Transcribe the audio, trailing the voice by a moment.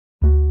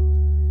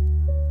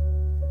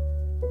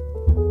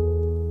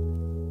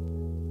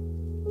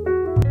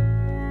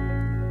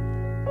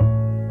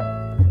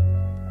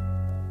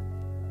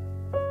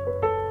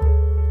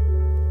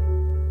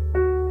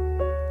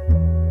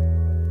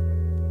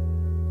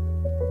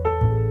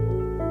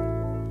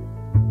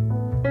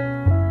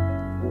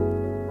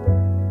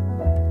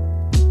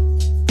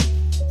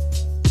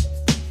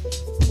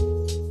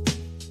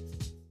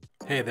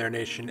there,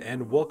 nation,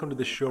 and welcome to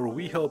the show where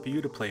we help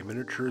you to play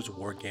miniatures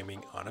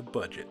wargaming on a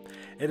budget.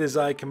 It is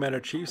I, Commander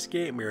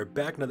Cheapskate, and we are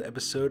back in another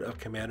episode of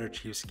Commander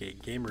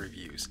Cheapskate Gamer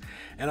Reviews.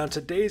 And on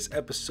today's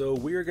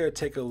episode, we are going to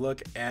take a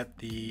look at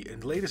the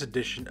latest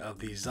edition of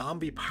the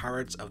Zombie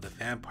Pirates of the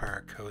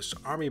Vampire Coast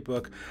Army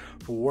book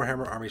for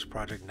Warhammer Armies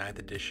Project 9th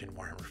Edition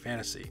Warhammer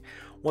Fantasy.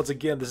 Once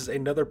again, this is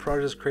another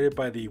project created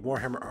by the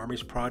Warhammer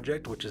Armies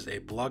Project, which is a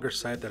blogger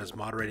site that is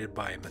moderated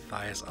by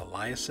Matthias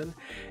Eliasson,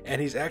 and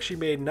he's actually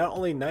made not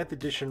only 9th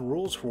edition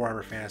rules for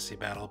Warhammer Fantasy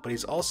Battle, but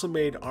he's also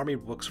made army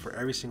books for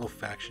every single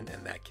faction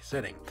in that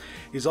setting.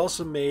 He's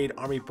also made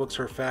army books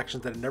for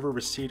factions that never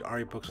received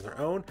army books on their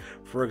own,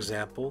 for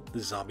example, the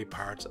Zombie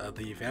Pirates of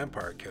the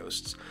Vampire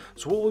Coasts.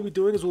 So what we'll be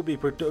doing is we'll be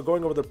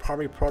going over the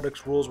army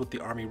products rules with the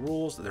army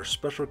rules, their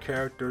special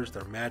characters,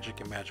 their magic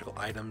and magical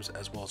items,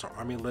 as well as our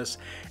army lists,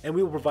 and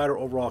we will provide our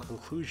overall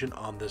conclusion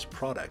on this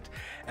product.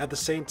 At the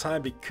same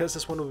time, because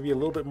this one will be a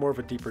little bit more of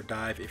a deeper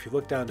dive, if you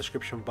look down in the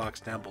description box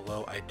down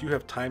below, I do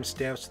have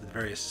timestamps to the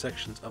various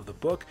sections of the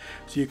book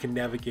so you can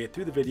navigate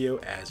through the video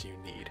as you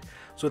need.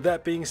 So with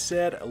that being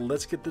said,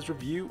 let's get this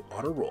review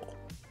on a roll.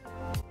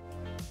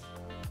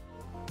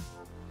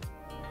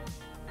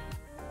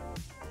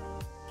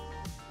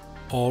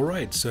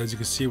 Alright, so as you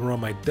can see, we're on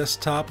my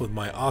desktop with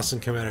my awesome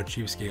Commander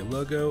Cheapskate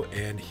logo,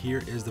 and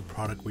here is the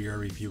product we are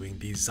reviewing,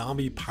 the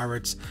Zombie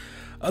Pirates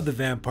of the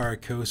Vampire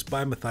Coast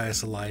by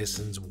Matthias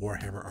Eliasson's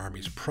Warhammer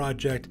Armies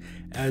Project.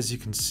 As you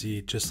can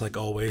see, just like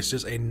always,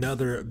 just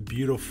another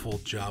beautiful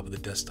job of the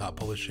desktop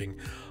publishing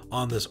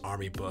on this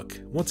army book.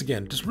 Once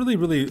again, just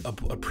really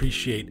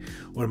appreciate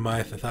what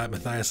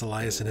Matthias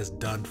Eliasson has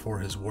done for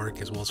his work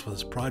as well as for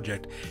this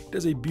project. He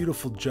does a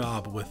beautiful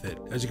job with it.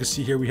 As you can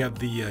see here, we have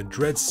the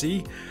Dread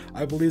Sea,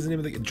 I believe is the name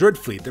of the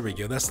Dreadfleet. There we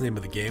go, that's the name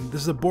of the game.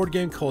 This is a board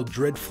game called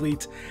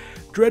Dreadfleet.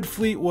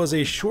 Dreadfleet was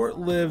a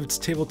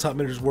short-lived tabletop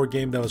miniatures war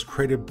game that was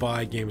created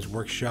by Games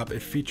Workshop.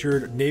 It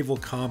featured naval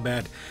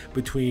combat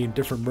between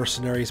different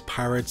mercenaries,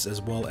 pirates,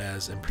 as well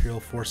as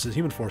imperial forces,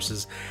 human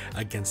forces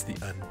against the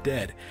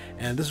undead.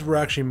 And this is where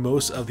actually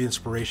most of the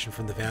inspiration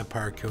from the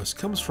Vampire Coast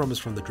comes from, is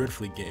from the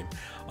Dreadfleet game.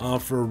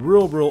 For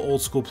real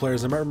old school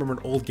players, I might remember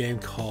an old game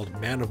called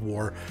Man of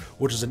War,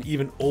 which is an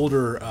even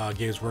older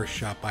Games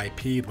Workshop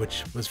IP,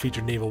 which was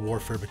featured naval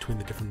warfare between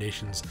the different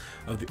nations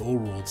of the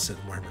old world set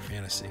in Warhammer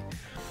Fantasy.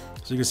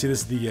 So you can see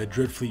this is the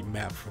Dreadfleet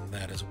map from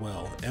that as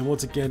well. And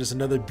once again, just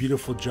another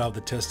beautiful job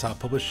the desktop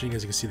publishing.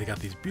 As you can see, they got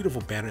these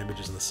beautiful banner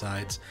images on the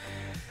sides.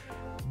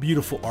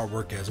 Beautiful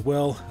artwork as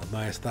well.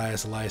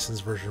 Matthias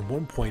Eliasson's version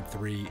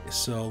 1.3.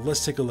 So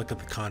let's take a look at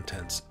the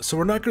contents. So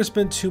we're not going to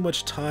spend too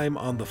much time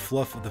on the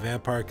fluff of the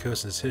Vampire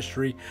Coast and its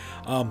history.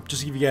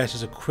 Just to give you guys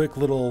just a quick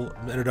little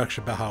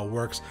introduction about how it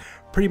works.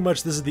 Pretty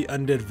much this is the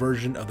undead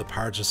version of the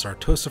Pirates of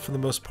Sartosa for the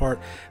most part.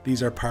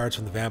 These are pirates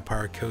from the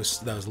Vampire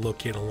Coast that was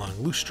located along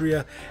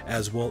Lustria,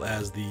 as well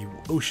as the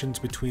oceans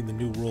between the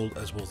New World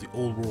as well as the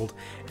Old World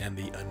and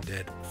the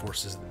undead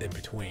forces in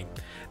between.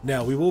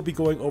 Now we will be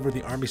going over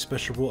the army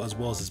special rule as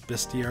well as its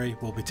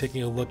bestiary. We'll be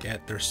taking a look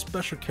at their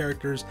special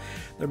characters,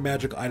 their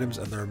magic items,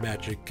 and their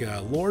magic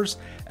lores,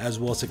 as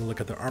well as taking a look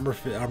at their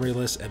armory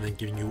list and then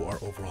giving you our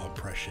overall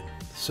impression.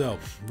 So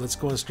let's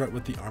go and start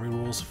with the army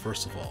rules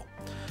first of all.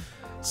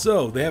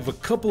 So they have a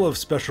couple of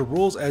special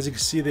rules. As you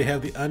can see, they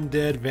have the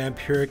undead,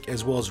 vampiric,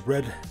 as well as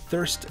red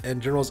thirst and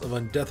generals of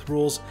undeath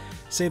rules.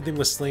 Same thing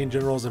with slain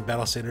generals and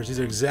battle standards. These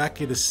are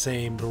exactly the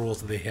same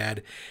rules that they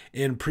had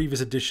in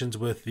previous editions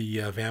with the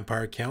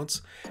vampire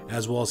counts,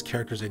 as well as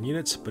characters and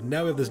units. But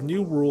now we have this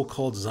new rule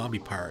called Zombie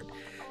Pirate.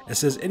 It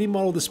says any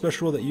model of the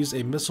special rule that uses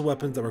a missile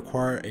weapon that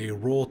require a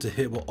roll to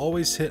hit will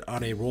always hit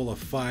on a roll of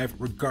 5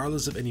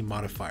 regardless of any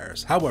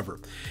modifiers. However,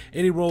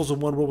 any rolls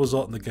of 1 will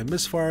result in the gun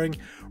misfiring,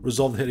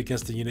 resolve the hit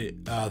against the unit,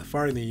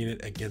 firing the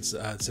unit against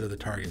instead of the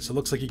target. So it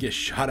looks like you get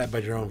shot at by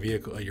your own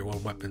vehicle or your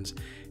own weapons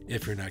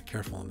if you're not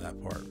careful on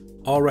that part.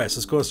 Alright, so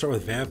let's go and start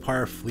with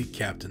Vampire Fleet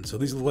Captain. So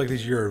these look like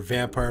these are your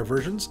vampire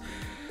versions.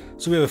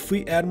 So we have a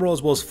Fleet Admiral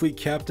as well as Fleet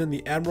Captain.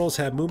 The Admirals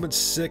have Movement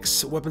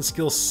 6, Weapon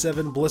Skill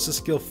 7, Ballista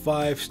Skill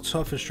 5,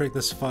 Tough and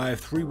Strengthness 5,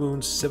 3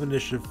 wounds, 7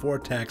 initiative, 4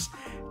 attacks,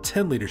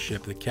 10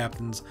 leadership. The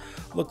Captains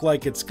look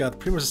like it's got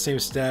pretty much the same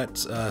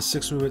stats,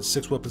 6 movement,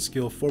 6 weapon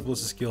skill, 4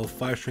 Ballista Skill,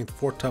 5 strength,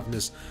 4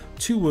 toughness,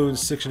 2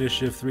 wounds, 6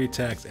 initiative, 3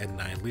 attacks, and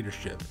 9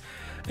 leadership.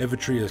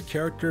 Infantry is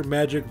character,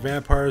 magic,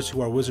 vampires who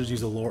are wizards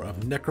use the lore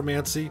of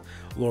necromancy,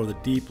 lore of the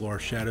deep, lore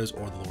of shadows,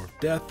 or the lore of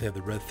death. They have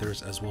the red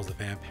thirst as well as the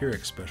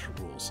vampiric special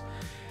rules.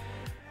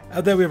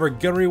 Out there we have our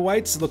gunnery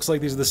whites. It looks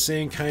like these are the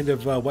same kind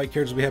of white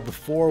characters we had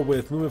before,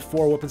 with movement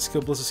 4, weapon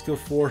skill, ballista skill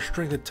 4,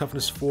 strength and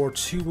toughness 4,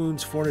 2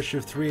 wounds, 4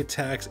 initiative, 3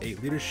 attacks,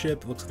 8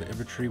 leadership. It looks like the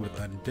infantry with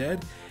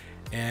undead,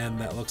 and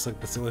that looks like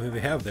that's the only thing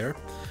they have there.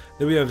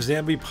 Then we have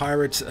Zombie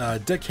Pirate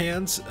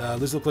deckhands.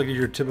 These look like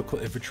your typical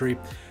infantry.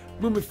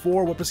 Movement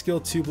 4, weapon skill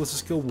 2, ballista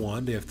skill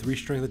 1. They have 3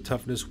 strength and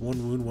toughness,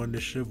 1 wound, 1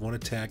 initiative, 1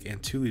 attack,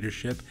 and 2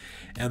 leadership.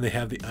 And they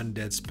have the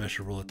undead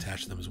special rule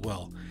attached to them as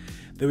well.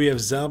 Then we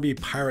have Zombie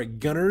Pirate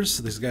Gunners.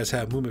 So these guys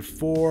have movement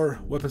 4,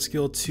 weapon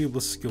skill 2,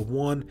 ballista skill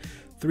 1,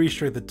 3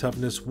 strength and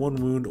toughness, 1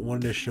 wound, 1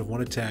 initiative,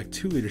 1 attack,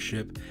 2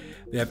 leadership.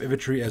 They have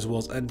infantry as well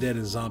as undead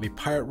and zombie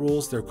pirate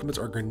rules. Their equipments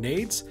are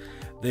grenades.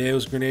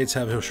 Those grenades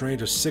have a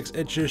range of 6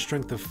 inches,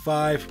 strength of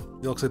 5.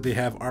 It looks like they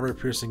have armor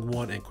piercing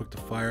 1 and quick to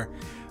fire.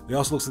 It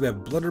also looks like they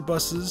have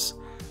blunderbusses,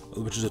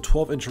 which is a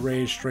 12-inch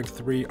range, strength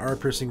 3, armor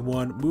piercing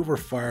 1, move or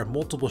fire,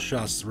 multiple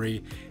shots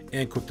 3,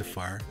 and quick to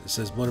fire. It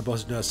says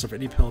blunderbusses do not suffer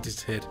any penalties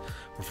to hit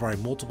for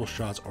firing multiple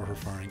shots or for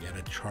firing at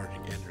a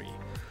charging enemy.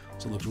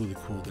 So it looks really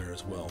cool there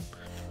as well.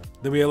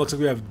 Then it looks like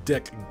we have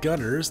deck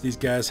gunners. These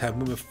guys have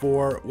movement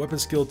 4, weapon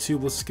skill 2,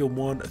 ballistic skill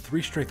 1,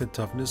 3 strength and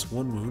toughness,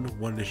 1 wound,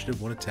 1 initiative,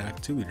 1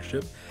 attack, 2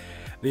 leadership.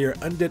 They are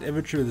undead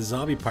infantry with the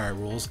zombie pirate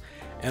rules,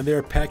 and they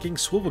are packing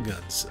swivel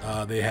guns.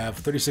 They have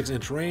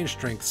 36-inch range,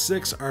 strength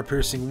 6, armor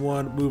piercing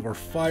 1, move or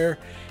fire,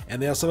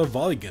 and they also have a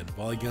volley gun.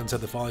 Volley guns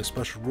have the following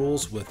special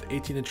rules with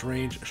 18-inch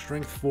range,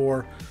 strength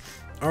 4,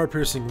 armor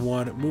piercing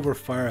 1, move or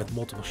fire with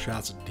multiple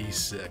shots at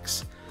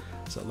D6.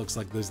 So it looks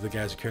like those are the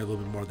guys who carry a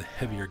little bit more of the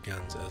heavier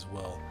guns as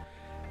well.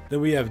 Then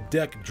we have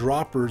deck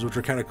droppers, which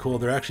are kind of cool.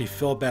 They're actually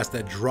fellbats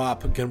that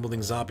drop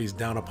gun-wielding zombies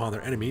down upon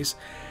their enemies.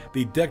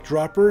 The deck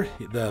dropper,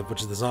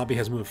 which is the zombie,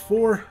 has movement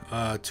 4,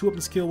 2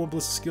 weapon skill, 1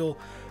 ballistic skill,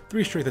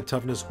 3 strength and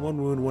toughness,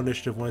 1 wound, 1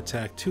 initiative, 1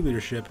 attack, 2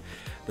 leadership.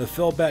 The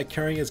fellbat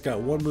carrying it's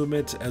got 1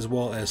 movement as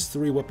well as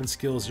 3 weapon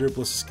skills, 0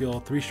 ballistic skill,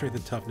 3 strength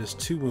and toughness,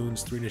 2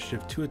 wounds, 3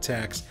 initiative, 2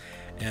 attacks,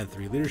 and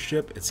 3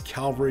 leadership. It's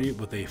cavalry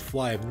with a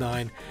fly of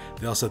 9.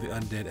 They also have the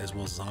undead as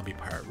well as zombie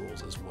pirate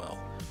rules as well.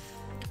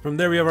 From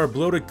there we have our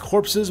bloated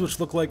corpses, which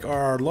look like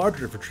our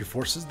larger infantry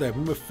forces. They have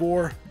movement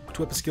 4,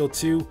 2 weapon skill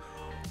 2,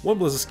 1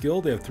 ballistic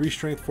skill. They have 3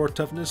 strength, 4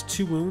 toughness,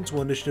 2 wounds,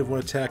 1 initiative, 1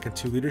 attack, and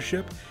 2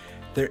 leadership.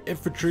 They're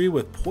infantry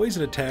with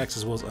poison attacks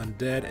as well as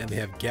undead, and they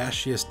have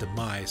gaseous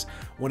demise.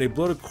 When a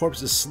bloated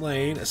corpse is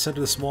slain,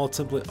 center the small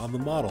template on the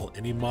model.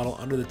 Any model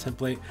under the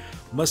template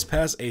must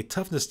pass a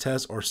toughness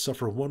test or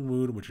suffer 1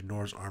 wound, which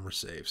ignores armor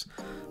saves.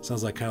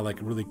 Sounds like kind of like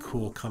really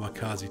cool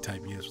kamikaze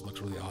type units, which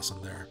looks really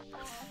awesome there.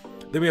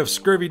 Then we have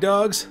scurvy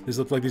dogs. These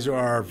look like these are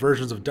our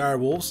versions of dire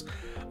wolves.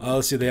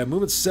 Let's see, they have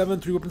movement 7,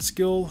 3 weapon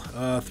skill,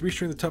 3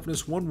 strength and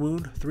toughness, 1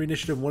 wound, 3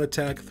 initiative, 1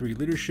 attack, 3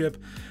 leadership.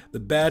 The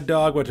bad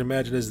dog, what I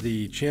imagine is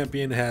the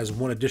champion, has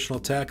 1 additional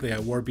attack. They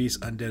have war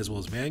beast, undead, as well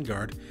as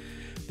vanguard.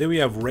 Then we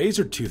have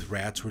razor tooth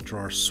rats, which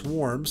are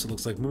swarms. It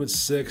looks like movement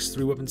 6,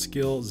 3 weapon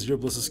skill, 0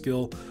 ballistic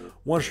skill,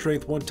 1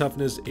 strength, 1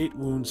 toughness, 8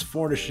 wounds,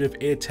 4 initiative,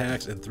 8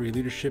 attacks, and 3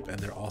 leadership, and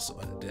they're also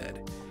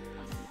undead.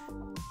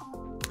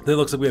 Then it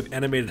looks like we have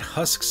animated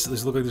husks.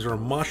 These look like these are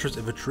monstrous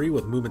infantry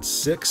with movement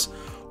 6,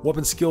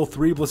 weapon skill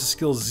 3, ballistic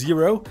skill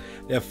 0.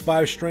 They have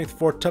 5 strength,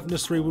 4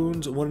 toughness, 3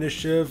 wounds, 1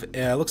 initiative.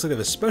 It looks like they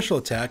have a special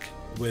attack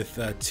with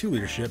 2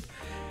 leadership.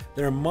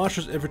 They're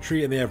monstrous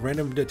infantry and they have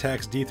random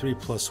attacks D3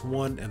 plus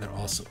 1, and they're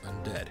also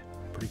undead.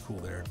 Pretty cool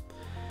there.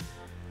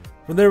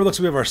 From there, it looks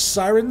like we have our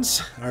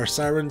sirens. Our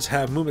sirens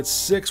have movement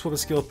 6, weapon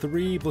skill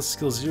 3, ballistic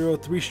skill 0,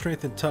 3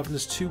 strength and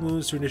toughness, 2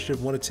 wounds, 2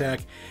 initiative, 1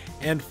 attack,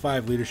 and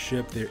 5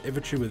 leadership. They're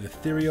infantry with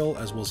ethereal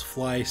as well as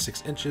fly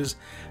 6 inches.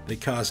 They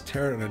cause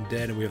terror and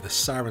undead, and we have the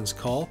siren's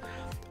call.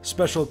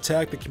 Special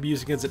attack that can be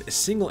used against a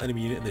single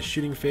enemy unit in the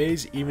shooting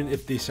phase, even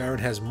if the siren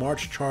has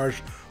march,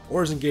 charge,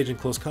 or is engaged in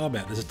close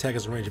combat. This attack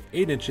has a range of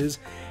 8 inches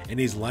and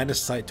needs line of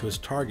sight to its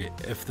target.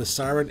 If the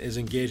siren is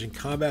engaged in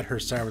combat, her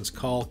siren's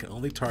call can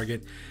only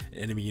target an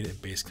enemy unit in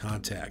base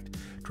contact.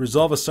 To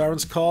resolve a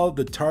siren's call,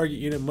 the target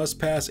unit must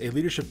pass a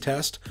leadership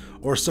test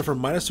or suffer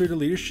 -3 to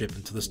leadership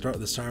until the start of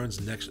the siren's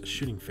next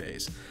shooting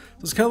phase. So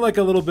it's kind of like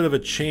a little bit of a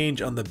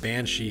change on the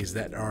banshees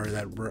that are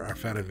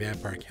found in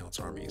Vampire Count's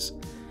armies.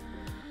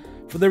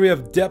 From there we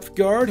have Depth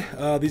Guard.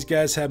 These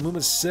guys have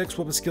movement 6,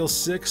 weapon skill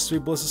 6, 3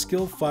 ballistic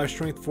skill, 5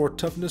 strength, 4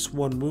 toughness,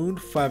 1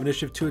 wound, 5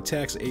 initiative, 2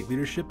 attacks, 8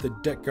 leadership. The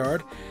Depth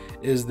Guard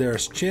is their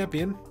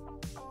champion.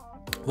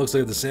 Looks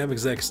like the same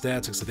exact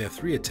stats, except they have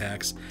 3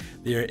 attacks.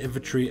 They are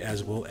infantry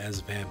as well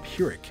as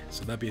vampiric.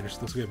 So that'd be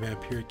interesting. Looks like we have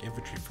vampiric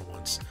infantry for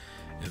once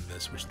in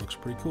this, which looks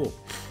pretty cool.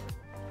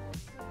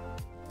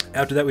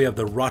 After that we have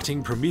the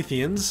Rotting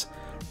Prometheans.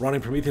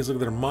 Rotting Prometheans look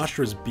like they're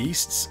monstrous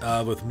beasts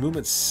with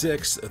movement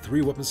 6,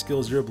 3 weapon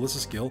skill, 0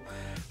 ballistic skill,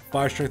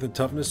 5 strength and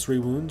toughness, 3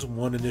 wounds,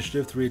 1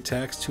 initiative, 3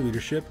 attacks, 2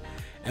 leadership,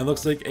 and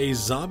looks like a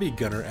zombie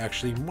gunner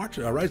actually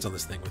rides on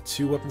this thing with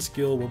 2 weapon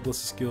skill, 1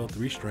 ballistic skill,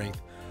 3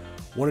 strength,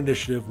 1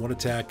 initiative, 1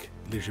 attack,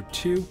 leadership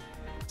 2.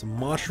 It's a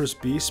monstrous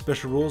beast.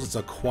 Special rules, it's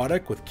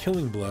aquatic with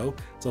killing blow.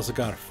 It's also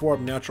got 4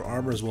 up natural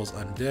armor as well as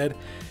undead.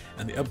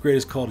 And the upgrade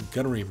is called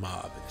Gunnery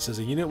Mob. It says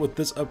a unit with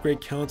this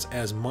upgrade counts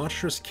as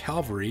monstrous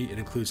cavalry. It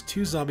includes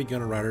 2 zombie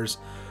gunner riders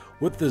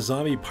with the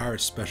zombie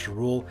pirate special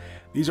rule.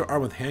 These are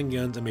armed with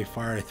handguns and may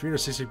fire a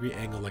 360-degree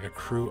angle like a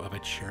crew of a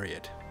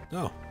chariot.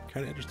 Oh,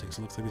 kind of interesting. So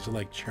it looks like these are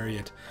like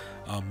chariot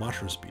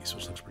monstrous beasts,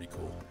 which looks pretty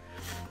cool.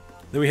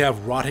 Then we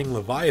have Rotting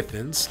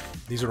Leviathans.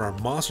 These are our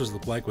monsters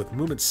look like with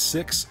movement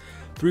 6,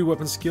 3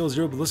 weapon skill,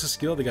 0 ballistic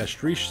skill. They got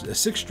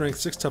 6 strength,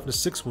 6 toughness,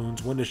 6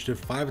 wounds, 1 initiative,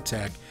 5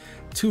 attack,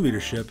 2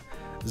 leadership.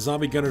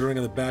 Zombie gunner running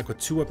on the back with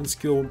 2 weapon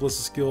skill, 1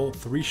 ballistic skill,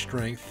 3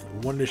 strength,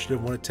 1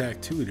 initiative, 1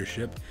 attack, 2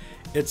 leadership.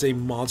 It's a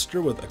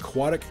monster with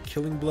aquatic,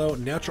 killing blow,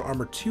 natural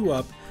armor 2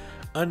 up,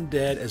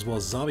 undead as well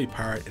as zombie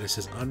pirate, and it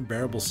says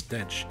unbearable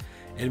stench.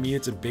 Enemy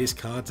units in base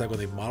contact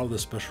with a model of the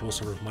special rule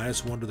suffers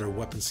 -1 to their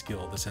weapon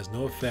skill. This has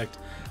no effect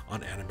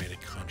on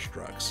animated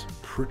constructs.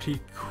 Pretty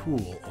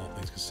cool, all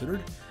things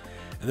considered.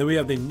 And then we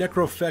have the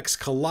Necrofex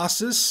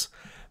Colossus.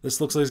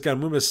 This looks like it's got a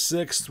movement of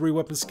 6, 3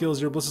 weapon skills,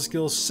 0 ballistic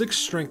skills, 6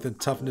 strength and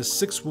toughness,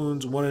 6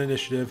 wounds, 1 in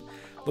initiative.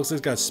 Looks like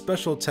it's got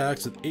special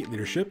attacks with 8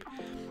 leadership.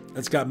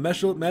 It's got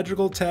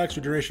magical attacks,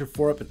 regeneration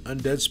 4 up, and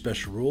undead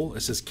special rule.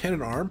 It says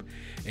cannon arm.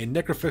 A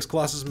Necrofex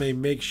Colossus may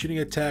make shooting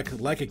attack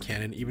like a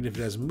cannon even if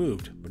it has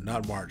moved, but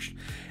not marched.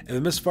 And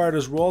the misfire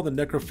does roll, the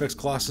Necrofex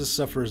Colossus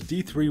suffers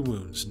D3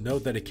 wounds.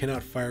 Note that it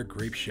cannot fire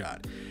grape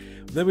shot.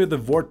 Then we have the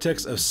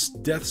Vortex of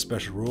Death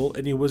special rule.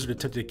 Any wizard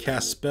attempting to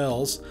cast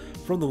spells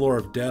from the Lore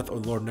of Death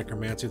or the Lore of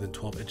Necromancy within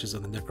 12 inches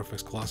of the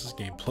Necrofex Colossus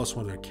gain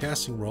 +1 to their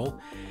casting roll.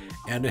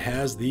 And it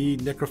has the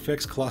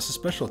Necrofex Colossus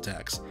special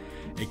attacks.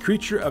 A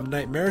creature of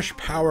nightmarish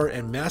power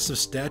and massive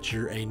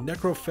stature, a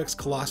Necrofex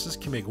Colossus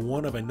can make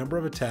one of a number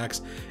of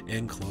attacks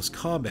in close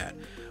combat.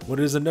 When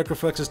it is the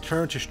Necrofex's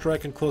turn to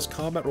strike in close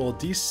combat, roll a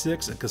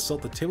d6 and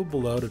consult the table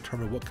below to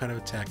determine what kind of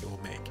attack it will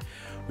make.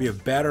 We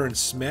have Batter and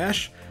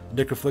Smash,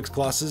 Necrofex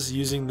Colossus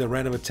using the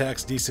random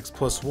attacks d6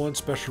 +1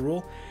 special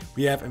rule.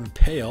 We have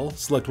Impale,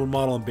 select one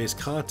model in base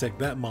contact.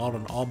 That model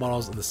and all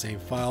models in the same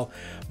file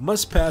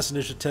must pass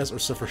initial test or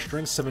suffer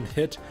strength 7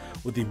 hit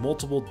with the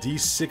multiple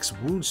d6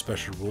 wound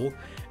special rule.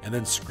 And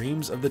then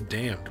Screams of the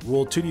Damned.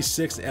 Roll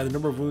 2d6 and add the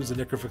number of wounds the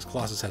Necrofex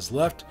Colossus has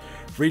left.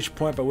 For each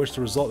point by which the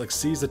result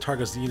exceeds the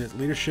target's unit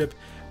leadership,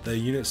 the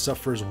unit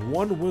suffers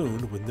 1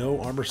 wound with no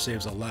armor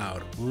saves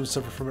allowed. Wounds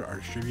suffered from it are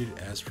distributed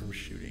as from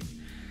shooting.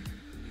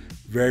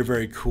 Very,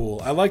 very cool.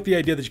 I like the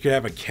idea that you could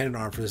have a cannon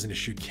arm for this thing to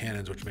shoot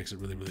cannons, which makes it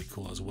really, really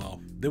cool as well.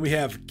 Then we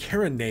have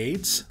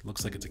Carronades.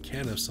 Looks like it's a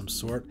cannon of some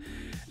sort.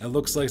 It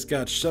looks like it's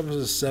got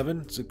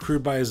 7/7. It's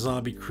crewed by a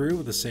zombie crew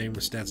with the same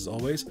stats as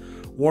always.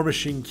 War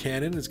Machine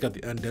Cannon. It's got the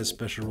undead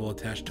special rule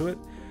attached to it.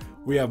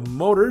 We have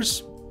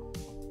Motors.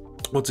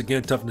 Once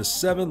again, toughness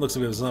 7. Looks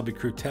like we have a zombie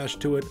crew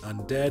attached to it.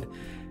 Undead.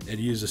 It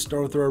uses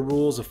Star Thrower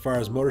rules. It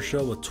fires motor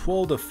shell with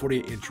 12 to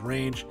 48-inch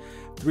range.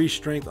 3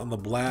 strength on the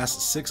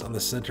blast, 6 on the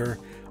center.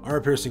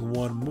 Armor piercing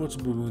 1,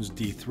 multiple wounds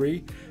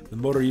D3. The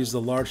motor uses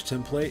the large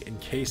template. In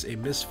case a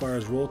misfire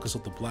is rolled,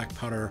 consult the Black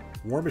Powder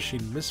War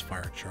Machine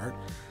misfire chart.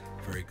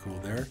 Very cool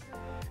there.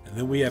 And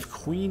then we have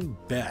Queen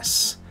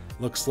Bess.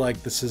 Looks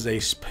like this is a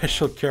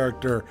special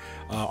character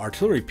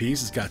artillery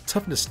piece. It's got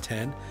toughness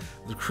 10.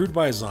 It's crewed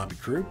by a zombie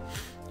crew.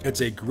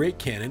 It's a great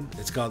cannon.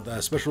 It's got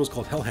special rules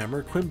called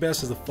Hellhammer. Queen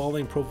Bess has the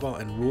following profile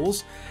and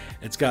rules.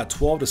 It's got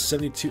 12 to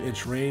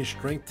 72-inch range,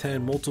 strength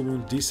 10, multiple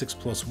wounds, d6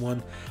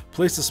 +1.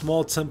 Place a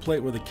small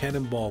template where the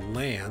cannonball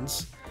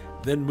lands.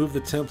 Then move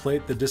the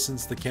template the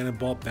distance the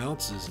cannonball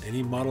bounces.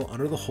 Any model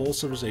under the hull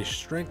suffers a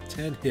strength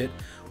 10 hit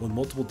with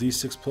multiple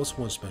d6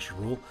 +1 special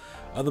rule.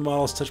 Other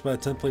models touched by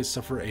the template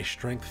suffer a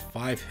strength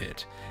 5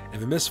 hit.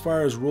 If a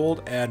misfire is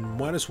rolled, add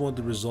 -1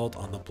 to the result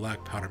on the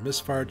Black Powder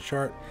misfire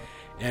chart.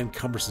 And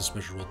cumbersome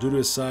special rule. Due to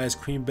his size,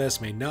 Queen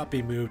Bess may not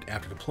be moved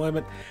after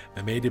deployment,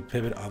 but may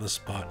pivot on the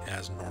spot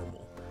as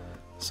normal.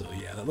 So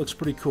yeah, that looks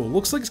pretty cool.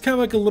 Looks like it's kind of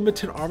like a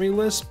limited army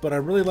list, but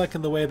I'm really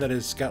liking the way that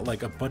it's got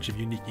like a bunch of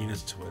unique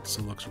units to it.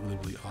 So it looks really,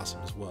 really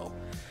awesome as well.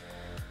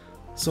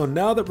 So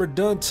now that we're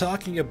done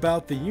talking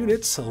about the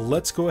units,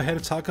 let's go ahead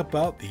and talk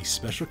about the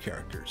special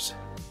characters.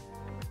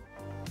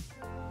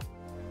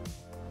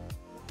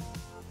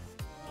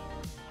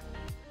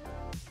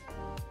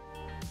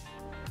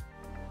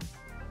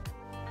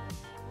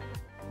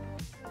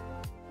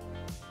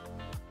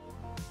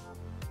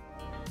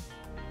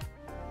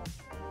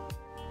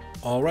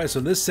 Alright, so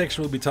in this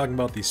section we'll be talking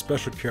about the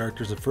special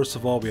characters, and first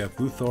of all we have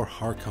Luthor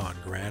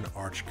Harkon, Grand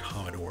Arch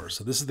Commodore.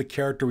 So this is the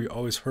character we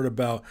always heard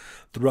about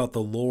throughout the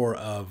lore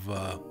of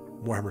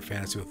Warhammer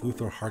Fantasy with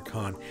Luthor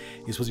Harkon.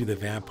 He's supposed to be the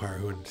vampire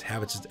who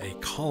inhabits a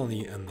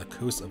colony on the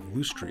coast of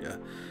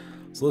Lustria.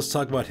 So let's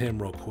talk about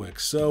him real quick.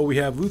 So we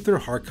have Luthor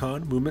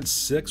Harkon, movement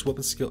 6,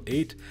 weapon skill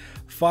 8,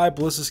 5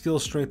 ballistic skill,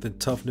 strength and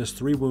toughness,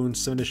 3 wounds,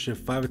 7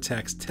 initiative, 5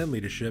 attacks, 10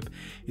 leadership.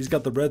 He's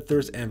got the Red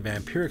Thirst and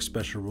Vampiric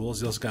special rules.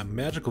 He also got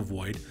Magical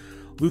Void.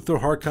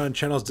 Luthor Harkon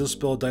channels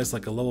Dispel dice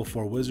like a level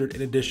 4 wizard.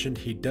 In addition,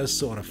 he does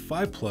so on a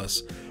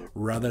 5+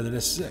 rather than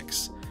a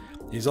 6.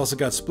 He's also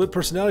got Split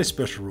Personality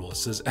special rule. It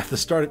says at the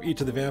start of each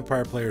of the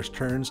vampire player's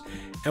turns,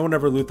 and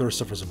whenever Luthor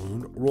suffers a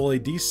wound, roll a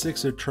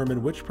d6 to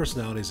determine which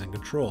personality is in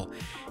control.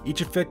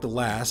 Each effect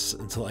lasts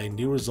until a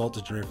new result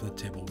is generated from the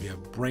table. We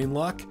have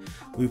Brainlock.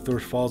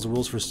 Luthor follows the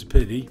rules for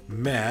stupidity.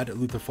 Mad.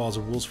 Luthor follows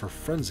the rules for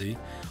frenzy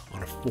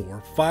on a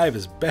 4. 5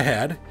 is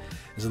bad,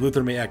 as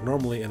Luthor may act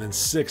normally. And then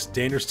 6,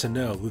 dangerous to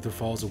know. Luthor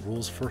follows the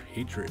rules for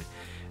hatred.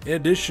 In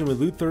addition, when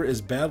Luthor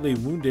is badly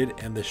wounded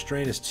and the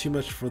strain is too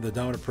much for the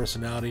dominant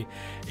personality,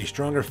 a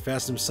stronger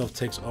Fast himself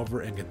takes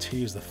over and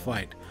continues the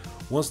fight.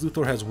 Once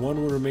Luthor has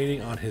 1 wound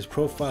remaining on his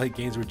profile, he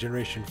gains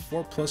regeneration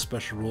 4+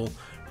 special rule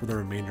for the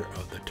remainder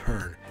of the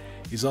turn.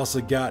 He's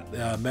also got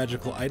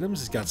magical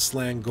items. He's got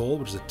Slang Gold,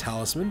 which is a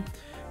talisman.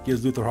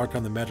 Gives Luthor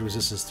Harkon the magic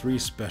resistance 3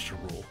 special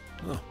rule.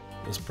 Oh,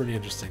 that's pretty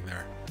interesting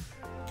there.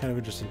 Kind of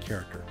interesting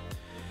character.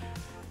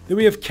 Then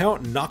we have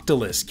Count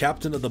Noctilus,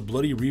 Captain of the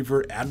Bloody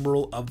Reaver,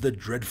 Admiral of the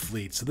Dread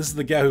Fleet. So this is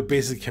the guy who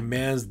basically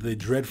commands the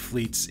Dread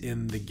Fleets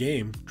in the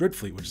game. Dread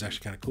Fleet, which is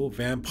actually kind of cool.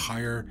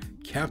 Vampire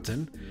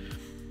Captain.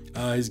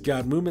 He's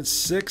got movement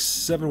 6,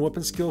 7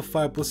 weapon skill,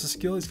 5 ballistic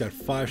skill. He's got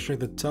 5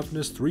 strength and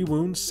toughness, 3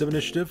 wounds, 7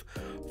 initiative,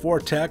 4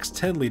 attacks,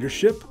 10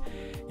 leadership.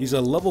 He's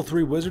a level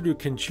 3 wizard who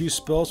can choose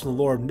spells from the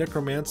lore of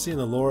necromancy and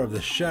the lore of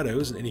the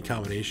shadows in any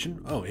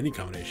combination. Oh, any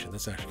combination.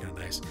 That's actually kind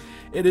of nice.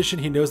 In addition,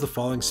 he knows the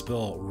following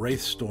spell: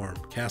 Wraith Storm.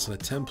 Cast on a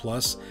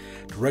 10+,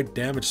 direct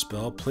damage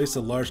spell. Place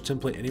a large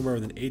template anywhere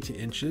within 18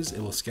 inches.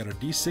 It will scatter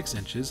d6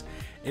 inches.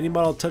 Any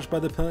model touched by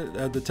the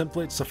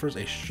template suffers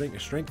a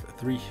strength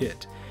 3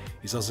 hit.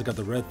 He's also got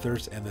the Red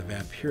Thirst and the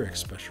Vampiric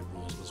special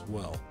rules as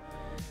well.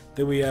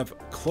 Then we have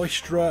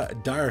Cloistra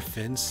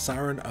Direfin,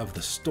 Siren of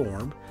the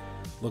Storm.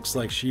 Looks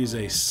like she's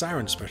a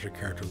Siren special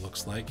character,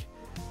 looks like.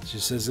 She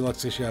says it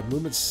looks like she got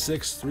movement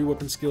 6, 3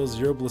 weapon skills,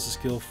 0 ballistic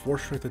skill, 4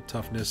 strength and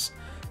toughness,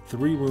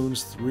 3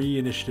 wounds, 3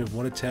 initiative,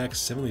 1 attack,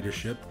 7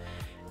 leadership.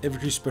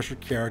 Infantry special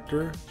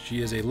character.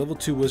 She is a level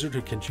 2 wizard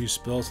who can choose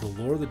spells in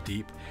the lore of the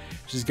deep.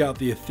 She's got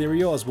the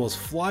ethereal as well as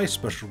fly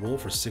special rule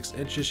for 6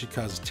 inches. She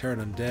causes terror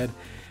and undead.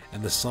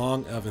 And the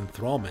Song of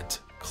Enthrallment.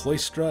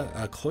 Cloistra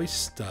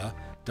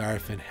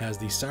Direfin has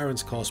the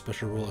Siren's Call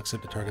special rule,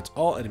 except it targets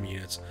all enemy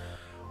units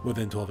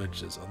within 12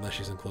 inches, unless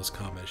she's in close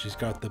combat. She's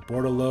got the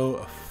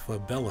Bordello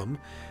Fabellum.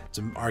 It's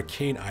an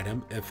arcane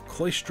item. If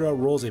Cloistra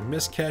rolls a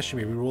miscast, she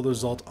may reroll the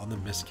result on the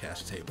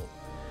miscast table.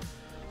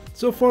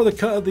 So far,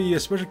 the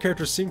special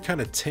characters seem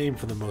kind of tame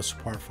for the most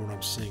part from what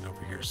I'm seeing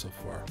over here so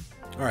far.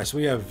 Alright, so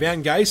we have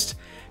Van Geist,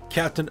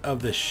 Captain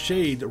of the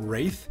Shade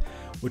Wraith,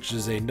 which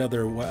is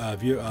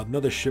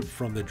another ship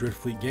from the Dread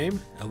Fleet game.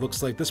 It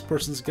looks like this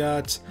person's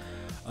got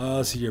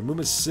let's see here,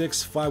 movement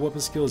 6, 5 weapon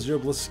skill, 0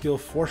 ballistic skill,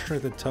 4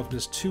 strength and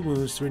toughness, 2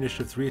 wounds, 3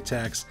 initiative, 3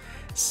 attacks,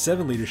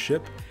 7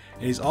 leadership.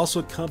 And he's also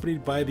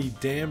accompanied by the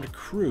Damned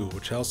Crew,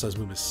 which also has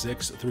movement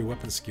 6, 3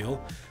 weapon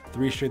skill,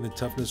 3 strength and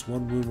toughness,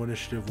 1 wound, 1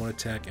 initiative, 1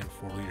 attack, and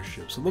 4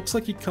 leadership. So it looks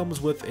like he comes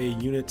with a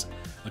unit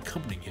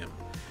accompanying him.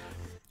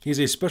 He's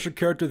a special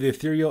character of the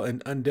Ethereal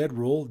and Undead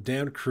rule.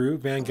 Damned Crew.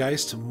 Van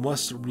Geist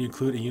must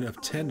include a unit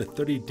of 10 to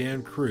 30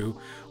 Damned Crew,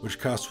 which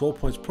costs 12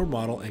 points per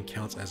model and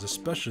counts as a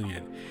special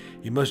unit.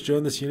 He must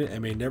join this unit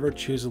and may never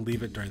choose to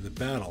leave it during the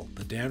battle.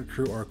 The Damned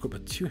Crew are equipped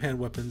with 2-hand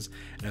weapons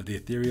and have the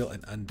Ethereal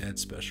and Undead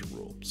special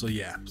rule. So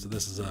yeah, so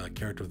this is a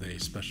character with a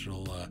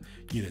special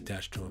unit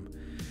attached to him.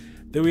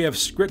 Then we have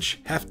Scritch,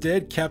 Half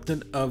Dead,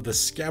 Captain of the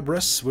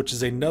Scabrous, which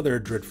is another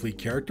Dread Fleet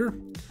character.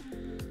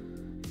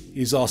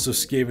 He's also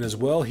Skaven as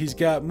well. He's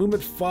got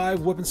movement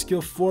 5, weapon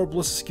skill 4,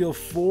 ballistic skill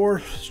 4,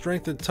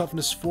 strength and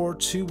toughness 4,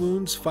 2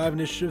 wounds, 5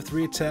 initiative,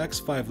 3 attacks,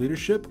 5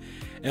 leadership.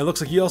 And it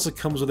looks like he also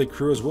comes with a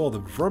crew as well, the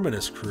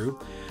Verminous Crew,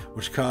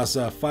 which costs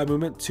 5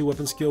 movement, 2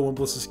 weapon skill, 1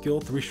 ballistic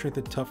skill, 3 strength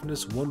and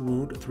toughness, 1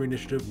 wound, 3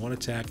 initiative, 1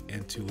 attack,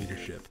 and 2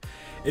 leadership.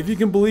 If you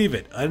can believe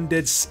it,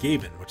 Undead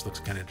Skaven, which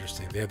looks kind of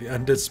interesting. They have the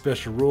Undead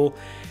Special Rule,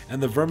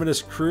 and the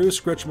Verminous Crew.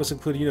 Scritch must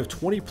include a unit of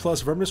 20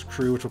 plus Verminous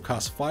Crew, which will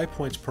cost 5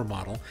 points per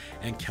model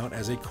and count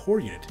as a core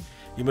unit.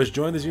 You must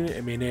join this unit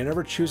and may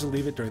never choose to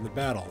leave it during the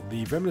battle.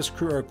 The Verminous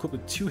Crew are equipped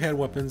with 2-hand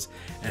weapons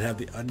and have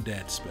the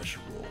Undead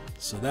Special Rule.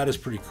 So that is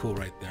pretty cool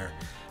right there.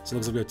 So it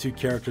looks like we have 2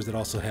 characters that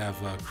also have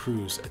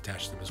crews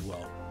attached to them as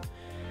well.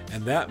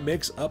 And that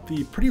makes up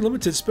the pretty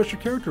limited special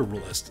character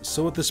rule list.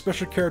 So with the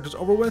special characters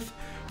over with,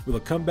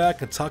 we'll come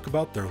back and talk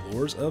about their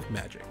lores of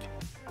magic.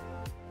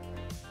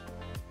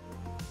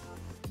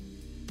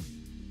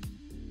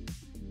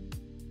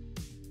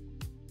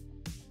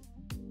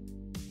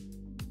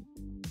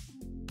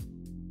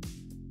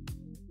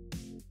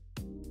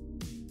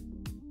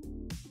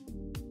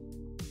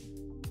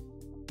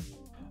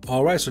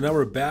 Alright, so now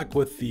we're back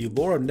with the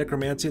lore of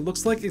necromancy. It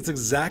looks like it's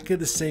exactly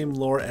the same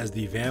lore as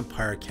the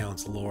Vampire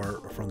Counts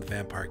lore from the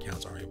Vampire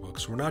Counts army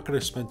books. We're not going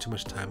to spend too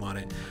much time on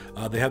it.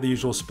 They have the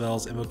usual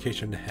spells: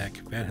 Invocation to Heck,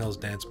 Van Hell's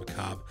Dance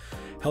Macabre,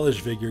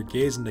 Hellish Vigor,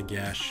 Gaze into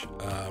Gash,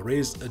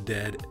 Raise a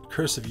Dead,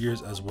 Curse of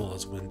Years, as well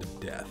as Wind of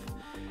Death.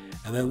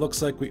 And then it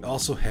looks like we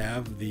also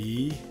have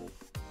the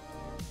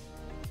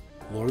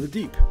Lore of the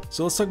Deep.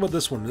 So let's talk about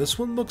this one. This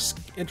one looks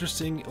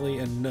interestingly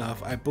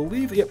enough. I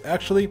believe, yep,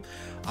 actually,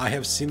 I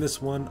have seen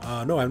this one.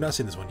 No, I have not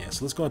seen this one yet.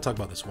 So let's go and talk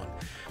about this one.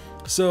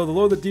 So the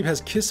Lore of the Deep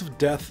has Kiss of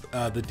Death,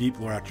 the Deep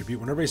lore attribute.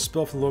 Whenever a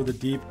spell from the Lore of the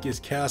Deep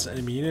is cast on an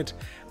enemy unit,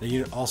 the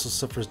unit also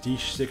suffers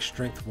D6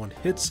 strength 1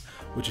 hits,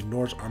 which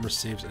ignores armor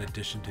saves in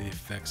addition to the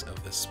effects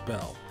of the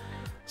spell.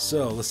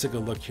 So let's take a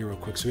look here real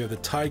quick. So we have the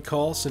Tide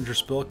Call, Cinder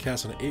spell,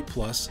 cast on an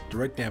 8+,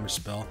 direct damage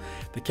spell.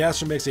 The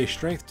caster makes a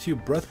strength 2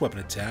 breath weapon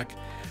attack.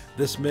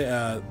 This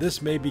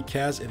may be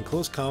cast in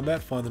close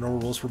combat, following the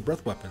normal rules for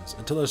breath weapons.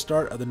 Until the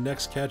start of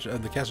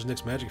the caster's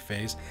next magic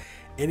phase,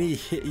 any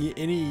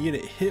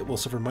unit hit will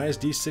suffer minus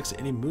D6 to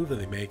any move that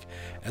they make,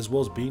 as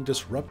well as being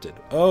disrupted.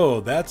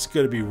 Oh, that's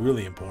going to be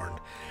really important.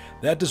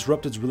 That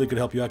disrupted is really going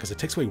to help you out because it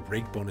takes away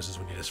rank bonuses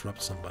when you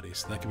disrupt somebody.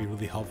 So that can be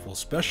really helpful,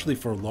 especially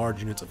for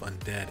large units of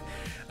undead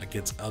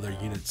against other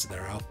units that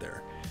are out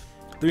there.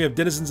 Then we have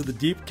Denizens of the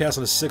Deep, cast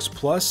on a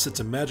 6+. It's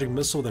a magic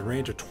missile with a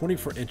range of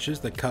 24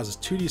 inches that causes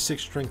 2d6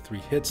 strength 3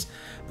 hits.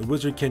 The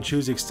wizard can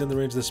choose to extend the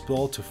range of the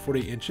spell to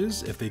 48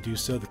 inches. If they do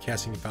so, the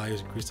casting value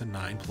is increased to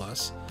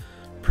 9+.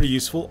 Pretty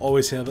useful.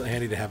 Always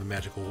handy to have a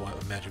magic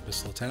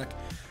missile attack.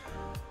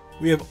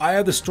 We have Eye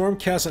of the Storm,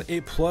 cast on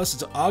 8+.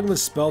 It's an augment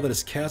spell that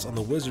is cast on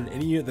the wizard and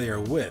any unit they are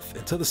with.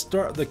 Until the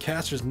start of the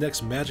caster's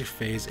next magic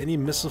phase, any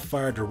missile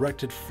fire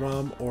directed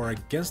from or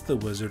against the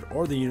wizard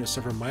or the unit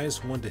suffer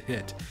 -1 to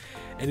hit.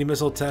 Any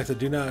missile attacks that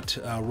do not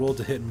roll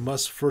to hit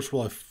must first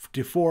roll a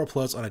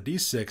d4+ on a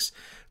d6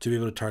 to be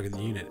able to target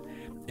the unit.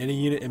 Any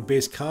unit in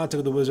base contact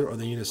with the wizard or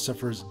the unit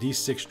suffers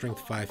d6 strength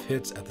 5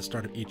 hits at the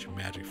start of each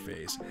magic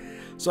phase.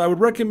 So I would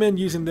recommend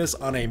using this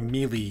on a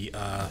melee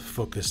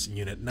focused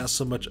unit, not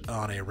so much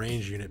on a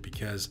range unit,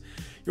 because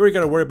you already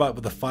got to worry about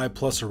with the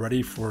 5+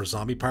 already for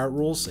zombie pirate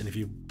rules, and if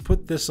you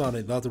put this on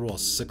it, they'll have to roll a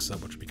 6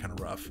 up, which would be kind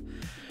of rough.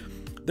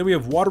 Then we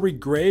have Watery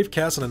Grave,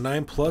 cast on a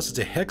 9+. It's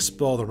a hex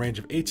spell with a range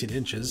of 18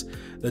 inches.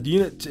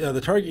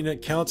 The target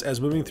unit counts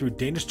as moving through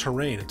dangerous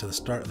terrain until the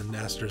start of the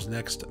master's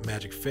next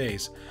magic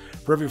phase.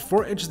 For every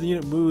 4 inches the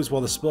unit moves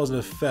while the spell is in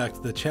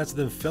effect, the chance of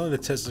them failing the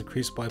test is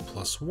increased by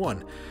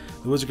 +1.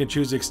 The wizard can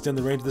choose to extend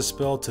the range of the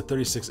spell to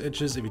 36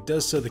 inches. If he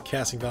does so, the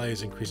casting value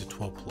is increased to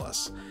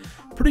 12+.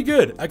 Pretty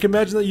good. I can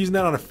imagine using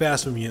that on a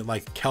fast move unit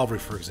like Cavalry,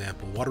 for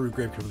example. Watery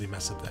Grave can really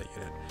mess up that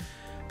unit.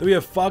 Then we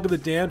have Fog of the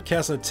Damned,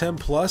 cast on a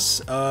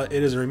 10+.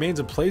 It is a remains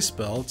in play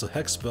spell. It's a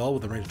hex spell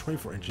with a range of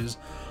 24 inches.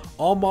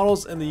 All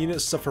models in the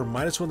unit suffer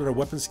 -1 to their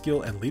weapon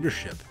skill and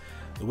leadership.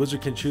 The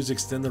wizard can choose to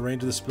extend the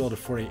range of the spell to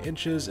 48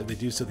 inches. If they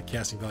do so, the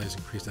casting value is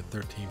increased to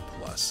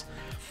 13+.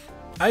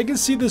 I can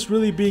see this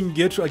really being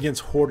good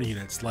against horde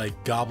units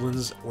like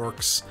goblins,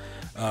 orcs,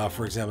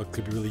 for example. It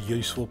could be really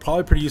useful.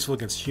 Probably pretty useful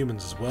against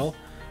humans as well.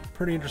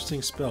 Pretty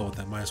interesting spell with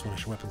that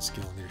 -1 weapon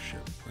skill and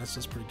leadership. That's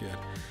just pretty good.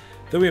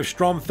 Then we have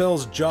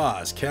Stromfel's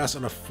Jaws, cast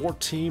on a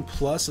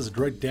 14+ as a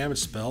direct damage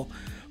spell.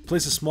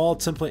 Place a small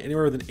template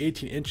anywhere within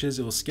 18 inches.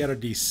 It will scatter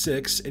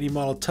d6. Any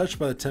model touched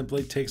by the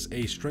template takes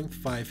a strength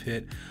 5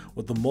 hit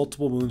with the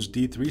multiple wounds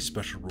d3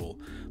 special rule.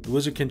 The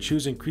wizard can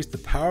choose to increase the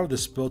power of the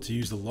spell to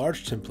use the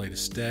large template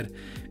instead.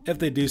 If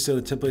they do so,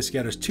 the template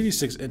scatters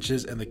 2d6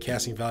 inches and the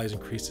casting value is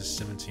increased to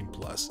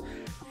 17+.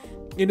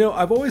 You know,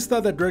 I've always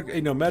thought that direct,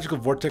 magical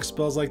vortex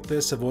spells like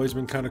this have always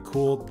been kind of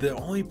cool. The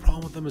only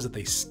problem with them is that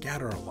they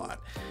scatter a lot.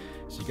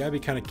 So you gotta be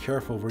kind of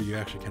careful where you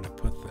actually kind of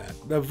put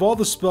that. Of all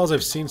the spells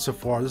I've seen so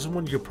far, this is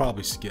one you could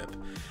probably skip.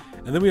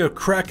 And then we have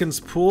Kraken's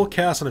Pool,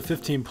 cast on a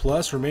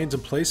 15+, remains in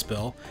play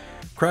spell.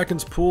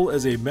 Kraken's Pool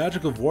is a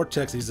magical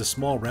vortex that uses a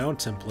small round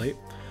template.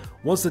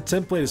 Once the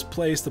template is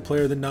placed, the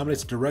player then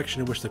nominates the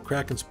direction in which the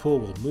Kraken's Pool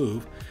will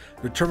move.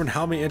 To determine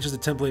how many inches the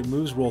template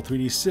moves, roll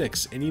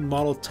 3d6. Any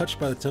model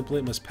touched by the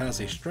template must pass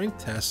a strength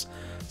test,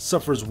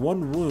 suffers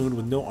 1 wound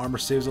with no armor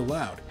saves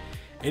allowed.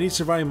 Any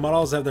surviving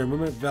models have their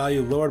movement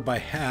value lowered by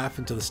half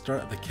until the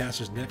start of the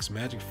caster's next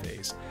magic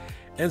phase.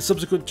 In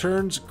subsequent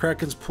turns,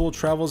 Kraken's Pool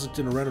travels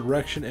in a random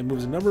direction and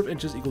moves a number of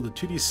inches equal to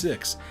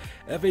 2d6.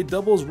 If a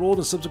double is rolled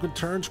in subsequent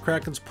turns,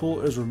 Kraken's Pool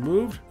is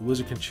removed. The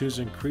wizard can choose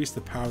to increase the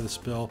power of the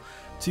spell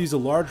to use a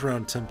large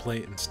round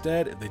template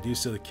instead. If they do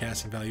so, the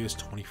casting value is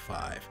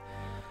 25.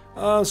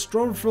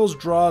 Stromfel's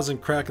Draws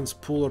and Kraken's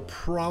Pool are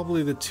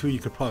probably the two you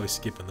could probably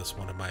skip in this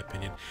one, in my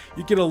opinion.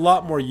 You get a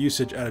lot more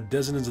usage out of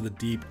Denizens of the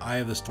Deep, Eye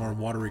of the Storm,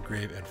 Watery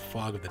Grave, and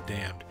Fog of the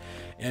Damned,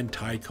 and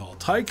Tide Call.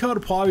 Tide Call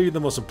would probably be the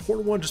most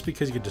important one just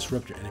because you can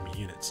disrupt your enemy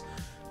units.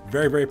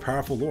 Very, very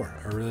powerful lore.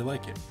 I really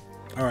like it.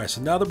 Alright, so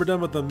now that we're done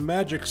with the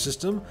magic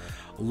system,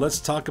 let's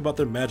talk about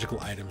their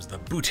magical items, the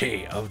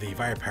Booty of the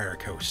Vampire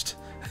Coast.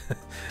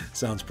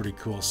 Sounds pretty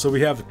cool. So we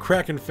have the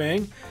Kraken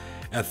Fang.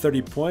 At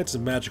 30 points, a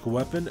magical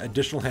weapon,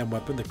 additional hand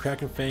weapon. The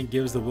Kraken Fang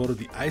gives the wielder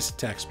the ice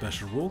attack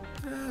special rule.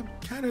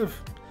 Kind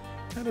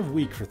of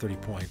weak for 30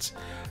 points.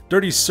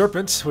 Dirty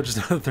Serpent, which is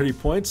another 30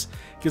 points,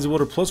 gives the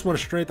wielder +1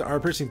 strength to armor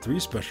piercing 3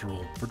 special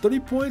rule. For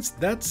 30 points,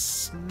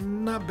 that's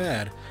not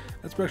bad.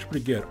 That's actually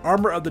pretty good.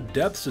 Armor of the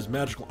Depths is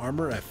magical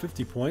armor at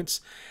 50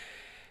 points.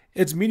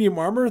 It's medium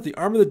armor. The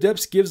Armor of the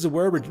Depths gives the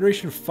wearer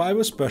regeneration 5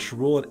 with special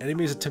rule, and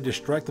enemies attempt to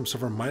strike them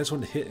suffer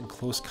 -1 to hit in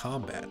close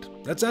combat.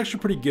 That's actually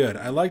pretty good.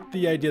 I like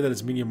the idea that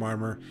it's medium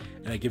armor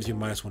and it gives you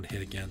 -1 to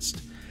hit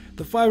against.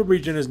 The 5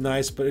 regen is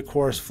nice, but of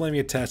course flaming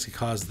attacks can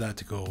cause that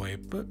to go away.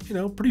 But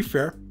pretty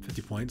fair,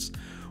 50 points.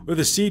 With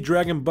the Sea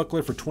Dragon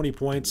Buckler for 20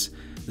 points.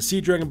 The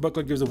Sea Dragon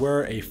Buckler gives the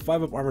wearer a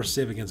 5-up armor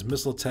save against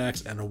missile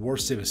attacks and a war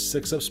save is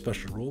 6-up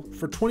special rule.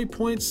 For 20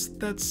 points,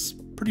 that's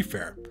pretty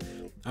fair.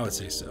 I would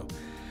say so.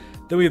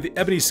 Then we have the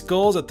Ebony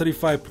Skulls at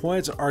 35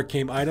 points, an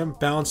arcane item,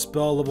 bound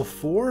spell level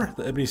 4.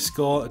 The Ebony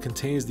Skull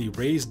contains the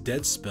Raised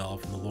Dead spell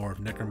from the lore of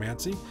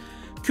Necromancy.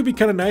 Could be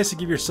kind of nice to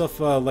give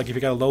yourself, like if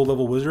you got a low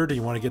level wizard and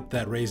you want to get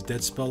that Raised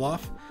Dead spell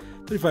off.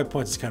 35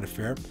 points is kind of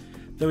fair.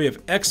 Then we have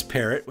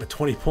X-Parrot with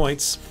 20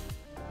 points.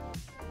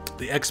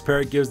 The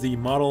X-Parrot gives the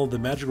model the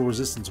magical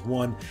resistance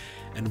 1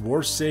 and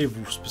war save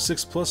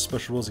 6+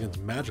 special rules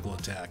against magical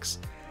attacks.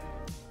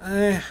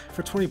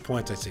 For 20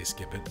 points, I'd say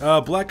skip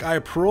it. Black Eye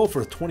Pearl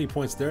for 20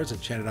 points there. It's an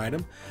enchanted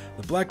item.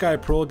 The Black Eye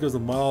Pearl gives the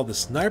model the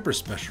Sniper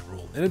special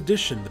rule. In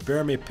addition, the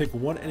bearer may pick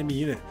one enemy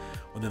unit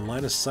within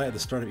line of sight at the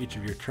start of each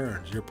of your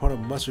turns. Your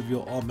opponent must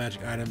reveal all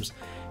magic items,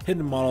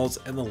 hidden models,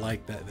 and the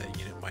like that that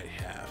unit might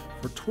have.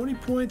 For 20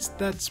 points,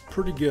 that's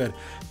pretty good,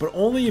 but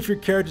only if your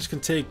characters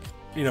can take,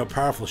 you know,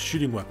 powerful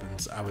shooting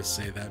weapons. I would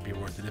say that'd be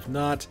worth it. If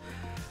not,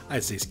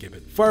 I'd say skip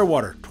it.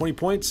 Firewater, 20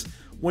 points.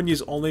 One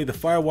use only. The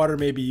Firewater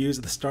may be used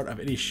at the start of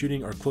any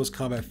shooting or close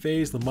combat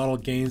phase. The model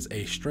gains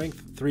a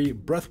Strength 3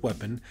 breath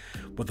weapon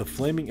with a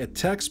flaming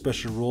attack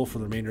special rule for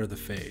the remainder of the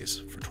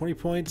phase. For 20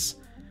 points,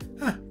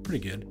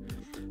 pretty good.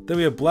 Then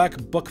we have Black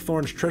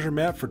Buckthorn's Treasure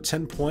Map for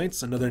 10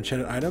 points, another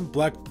enchanted item.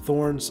 Black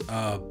Buckthorn's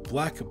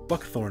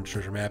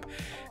Treasure Map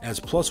adds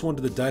 +1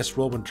 to the dice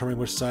roll when determining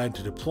which side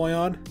to deploy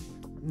on.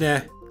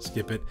 Nah,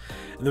 skip it.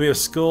 And then we have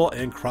Skull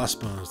and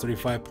Crossbones,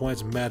 35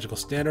 points, magical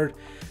standard.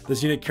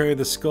 This unit carrying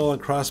the Skull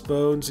and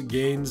Crossbones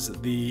gains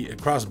the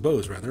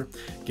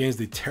gains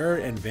the Terror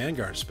and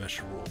Vanguard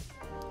special rule.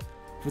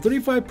 For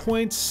 35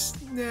 points,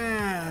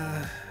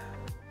 nah,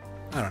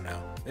 I don't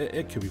know.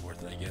 It could be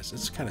worth it, I guess.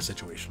 It's kind of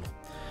situational.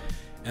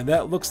 And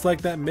that looks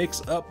like that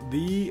makes up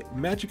the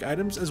magic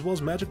items as well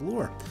as magic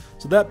lore.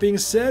 So that being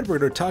said, we're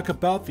going to talk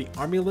about the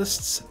army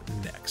lists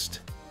next.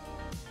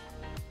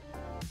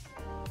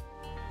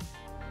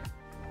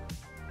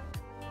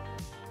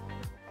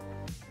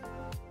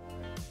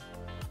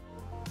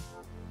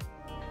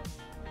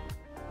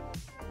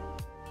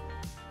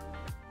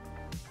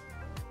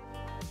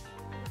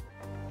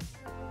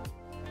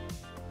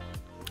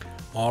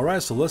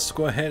 Alright, so let's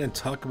go ahead and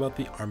talk about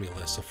the army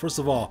list. So first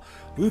of all,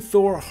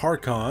 Luthor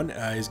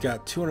Harkon, he's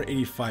got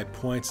 285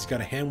 points. He's got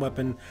a hand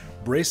weapon,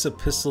 brace of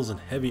pistols, and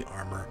heavy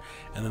armor.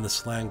 And then the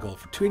Slang Gold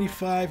for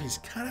 285. He's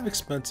kind of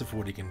expensive for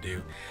what he can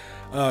do.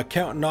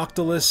 Count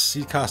Noctilus,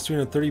 he costs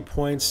 330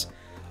 points.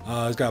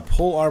 He's got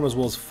pole armor as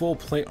well as full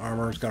plate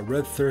armor. He's got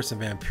Red Thirst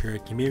and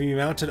Vampiric. He may be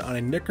mounted on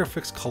a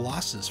Necrofix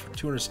Colossus for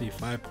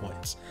 275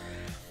 points.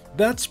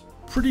 That's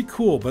pretty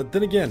cool, but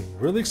then again,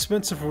 really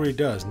expensive for what he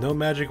does. No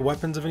magic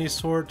weapons of any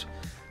sort.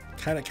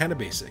 Kind of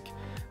basic.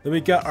 Then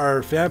we got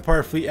our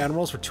Vampire Fleet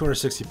Admirals for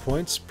 260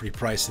 points. Pretty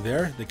pricey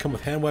there. They come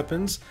with hand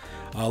weapons.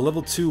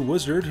 Level 2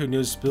 Wizard, who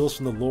knows spells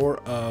from the lore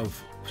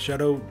of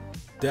Shadow,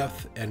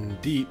 Depth,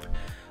 and Deep.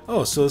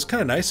 Oh, so it's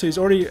kind of nice. So he's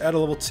already at a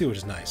level 2, which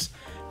is nice.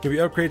 Can be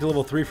upgraded to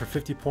level 3 for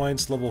 50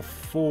 points, level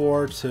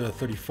 4 to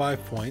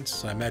 35 points.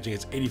 So I imagine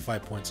it's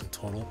 85 points in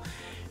total.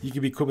 You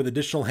can be equipped with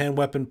additional hand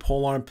weapon,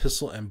 polearm,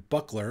 pistol, and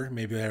buckler.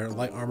 Maybe they're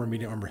light armor,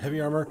 medium armor,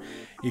 heavy armor.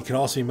 You can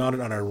also be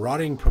mounted on a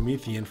rotting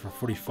Promethean for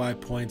 45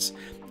 points.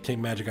 Take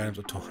magic items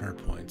up to 100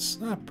 points.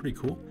 Pretty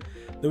cool.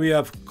 Then we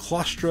have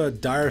Claustra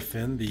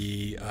Direfin,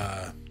 the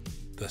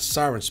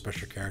Siren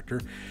special character.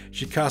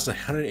 She costs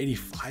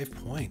 185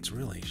 points,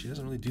 really. She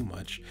doesn't really do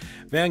much.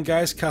 Van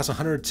Geist costs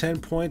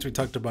 110 points. We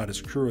talked about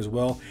his crew as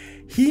well.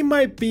 He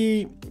might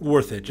be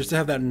worth it just to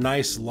have that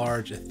nice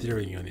large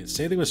ethereal unit.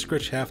 Same thing with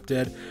Scritch Half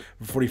Dead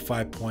for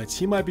 45 points.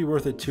 He might be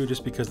worth it too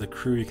just because the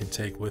crew you can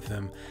take with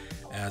him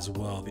as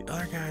well. The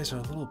other guys are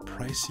a little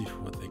pricey for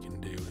what they can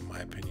do, in my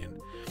opinion.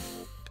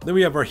 Then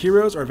we have our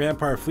heroes. Our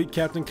Vampire Fleet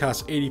Captain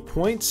costs 80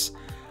 points.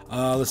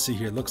 Let's see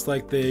here. Looks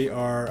like they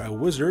are a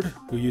wizard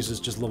who uses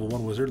just level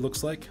 1 wizard,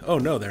 looks like. Oh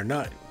no, they're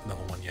not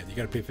level 1 yet. You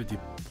gotta pay 50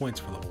 points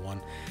for level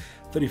 1.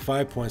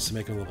 35 points to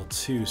make them level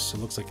 2, so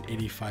it looks like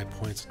 85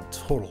 points in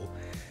total.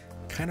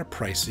 Kind of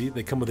pricey.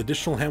 They come with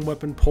additional hand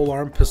weapon,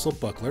 polearm, pistol,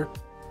 buckler.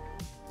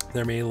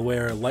 They may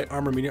wear light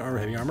armor, medium armor,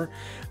 heavy armor.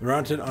 They're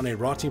mounted on a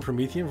rotting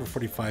Promethean for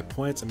 45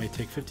 points and may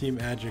take 50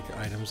 magic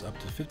items up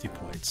to 50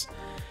 points.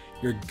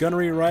 Your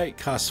gunnery right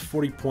costs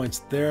 40 points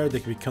there. They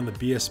can become the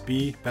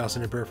BSB, Battle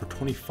Center Bearer, for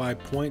 25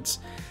 points.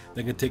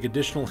 They can take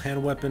additional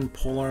hand weapon,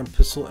 polearm,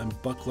 pistol,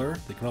 and buckler.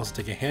 They can also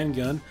take a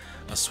handgun,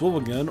 a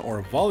swivel gun, or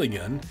a volley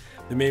gun.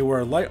 They may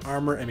wear light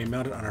armor and be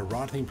mounted on a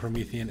rotting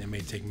Promethean and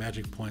may take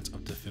magic points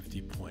up to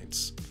 50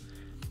 points.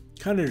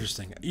 Kind of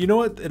interesting. You know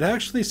what? It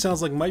actually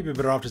sounds like might be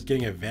better off just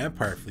getting a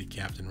Vampire Fleet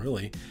Captain,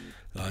 really,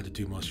 to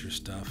do most of your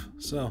stuff.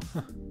 So,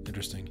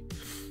 interesting.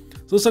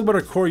 So let's talk about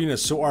our core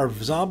units. So our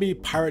zombie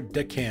pirate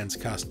deckhands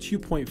cost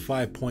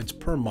 2.5 points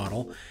per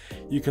model.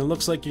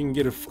 Looks like you can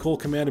get a full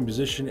command and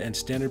musician and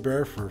standard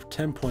bearer for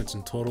 10 points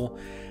in total.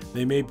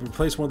 They may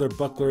replace one of their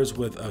bucklers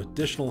with an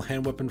additional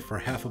hand weapon for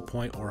half a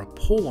point or a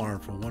polearm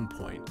for 1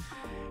 point.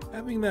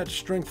 Having that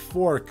strength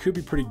 4 could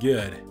be pretty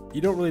good. You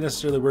don't really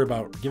necessarily worry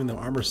about giving them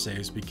armor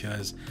saves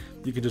because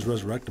you can just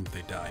resurrect them if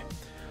they die.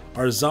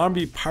 Our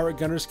zombie pirate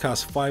gunners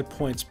cost 5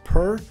 points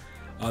per.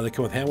 They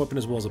come with hand weapon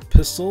as well as a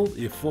pistol.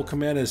 The full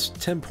command is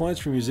 10 points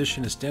for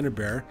musician and standard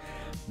bearer.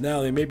 Now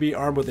they may be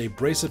armed with a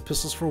brace of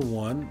pistols for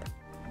 1,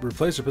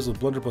 replace their pistols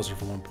with blunderbuster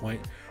for 1 point,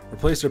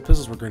 replace their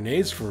pistols with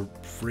grenades for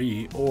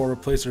free, or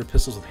replace their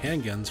pistols with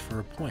handguns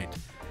for a point.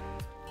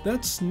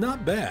 That's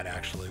not bad,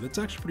 actually. That's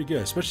actually pretty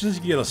good, especially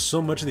since you get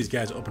so much of these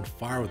guys open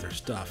fire with their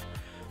stuff.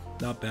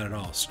 Not bad at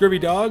all. Scurvy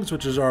Dogs,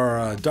 which is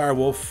our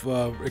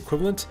direwolf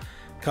equivalent,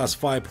 cost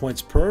 5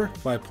 points per.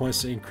 5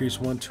 points to increase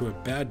 1 to a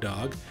bad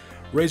dog.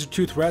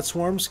 Razor-Tooth Rat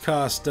Swarms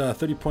cost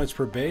 30 points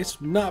per base.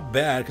 Not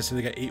bad,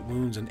 considering they got 8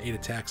 wounds and 8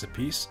 attacks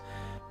apiece.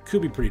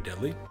 Could be pretty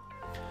deadly.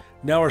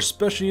 Now our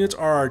special units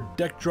are our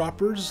Deck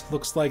Droppers.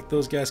 Looks like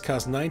those guys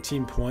cost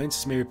 19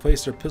 points. May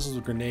replace their pistols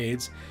with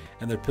grenades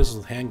and their pistols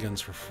with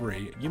handguns for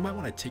free. You might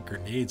want to take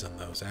grenades on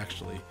those,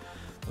 actually.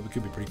 That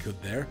could be pretty good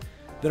there.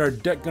 Then our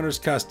Deck Gunners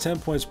cost 10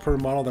 points per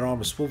model. They're armed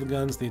with swivel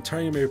guns. The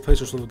entire unit may replace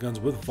their swivel guns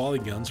with volley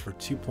guns for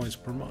 2 points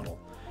per model.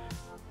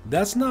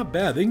 That's not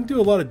bad. They can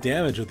do a lot of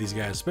damage with these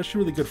guys,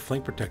 especially really good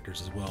flank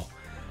protectors as well.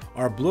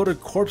 Our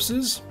Bloated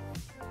Corpses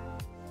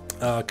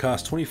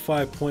cost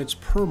 25 points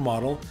per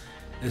model.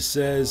 It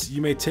says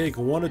you may take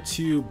 1 or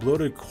 2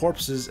 Bloated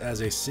Corpses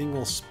as a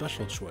single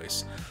special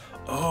choice.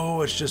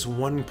 Oh, it's just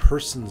one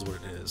person's what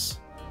it is.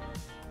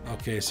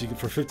 Okay, so you can,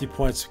 for 50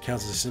 points, it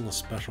counts as a single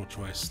special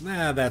choice.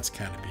 Nah, that's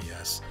kind of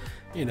BS.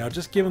 You know,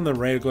 just give them the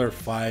regular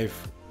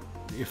 5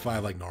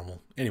 like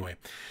normal. Anyway.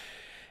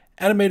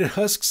 Animated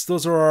Husks,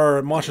 those are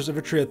our Monstrous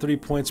Infantry at 30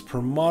 points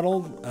per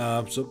model,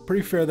 so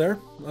pretty fair there.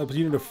 A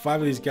unit of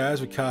 5 of these guys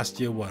would cost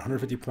you, what,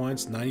 150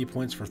 points, 90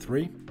 points for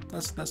 3?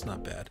 That's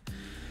not bad.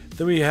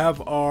 Then we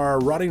have our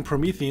Rotting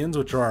Prometheans,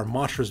 which are our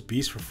Monstrous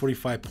Beasts for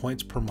 45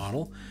 points per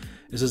model.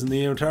 It says in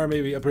the entire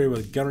may be upgraded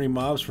with Gunnery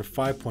Mobs for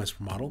 5 points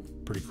per model.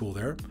 Pretty cool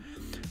there.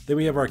 Then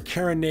we have our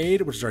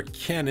Carronade, which is our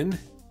Cannon.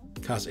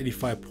 Costs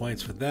 85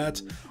 points for that.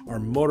 Our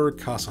Motor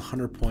costs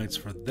 100 points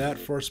for that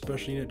for our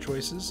special unit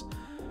choices.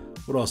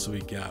 What else do we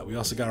got? We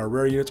also got our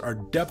rare units, our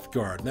Depth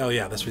Guard. Now,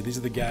 yeah, that's right. These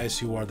are the guys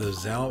who are the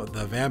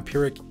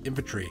Vampiric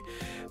Infantry.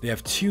 They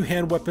have 2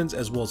 hand weapons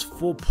as well as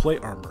full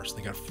plate armor. So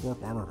they got 4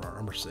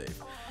 armor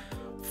save.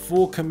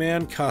 Full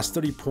command costs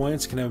 30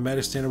 points. Can have a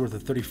magic standard worth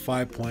of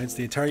 35 points.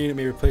 The entire unit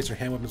may replace their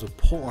hand weapons with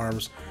pole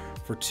arms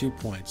for 2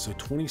 points. So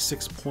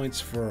 26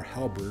 points for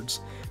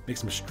halberds.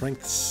 Makes them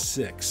strength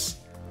 6.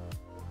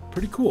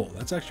 Pretty cool.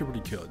 That's actually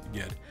pretty good.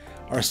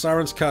 Our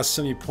Sirens cost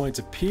 70 points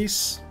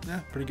apiece. Yeah,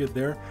 pretty good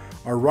there.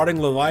 Our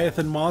Rotting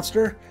Leviathan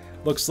monster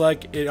looks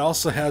like it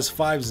also has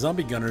 5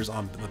 zombie gunners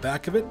on the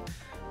back of it.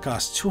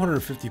 Costs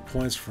 250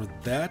 points for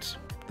that.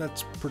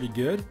 That's pretty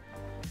good.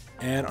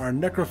 And our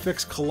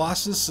Necrofix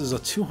Colossus is a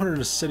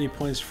 270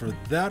 points for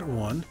that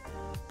one.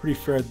 Pretty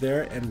fair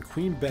there. And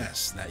Queen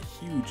Bess, that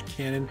huge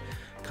cannon,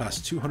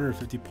 costs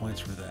 250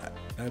 points for that.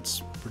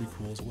 That's pretty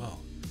cool as well.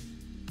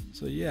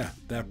 So yeah,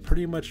 that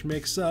pretty much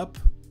makes up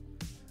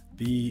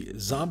the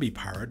zombie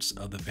pirates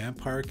of the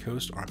Vampire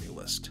Coast Army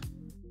list.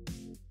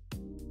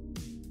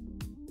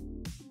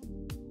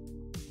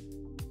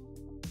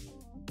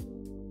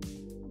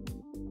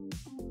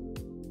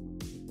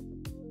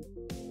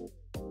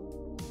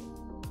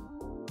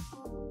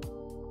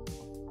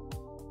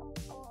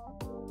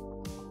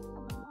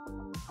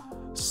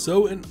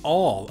 So in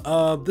all,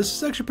 this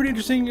is actually pretty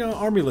interesting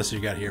army list you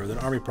got here with an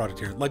army project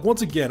here. Like,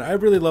 once again, I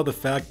really love the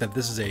fact that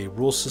this is a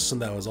rule system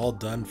that was all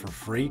done for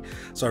free.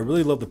 So I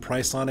really love the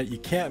price on it. You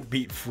can't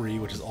beat free,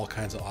 which is all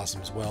kinds of awesome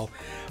as well.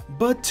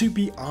 But to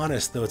be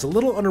honest, though, it's a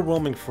little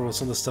underwhelming for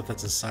some of the stuff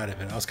that's inside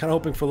of it. I was kind of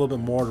hoping for a little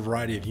bit more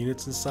variety of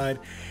units inside.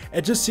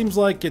 It just seems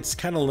like it's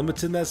kind of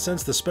limited in that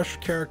sense. The special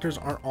characters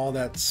aren't all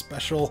that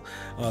special.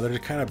 They're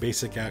just kind of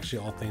basic, actually,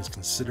 all things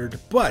considered.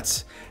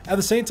 But at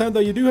the same time, though,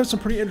 you do have some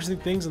pretty interesting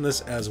things in this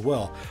as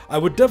well. I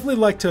would definitely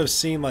like to have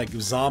seen like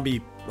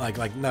zombie,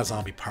 like not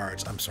zombie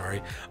pirates, I'm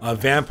sorry,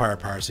 vampire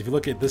pirates. If you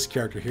look at this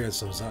character here, there's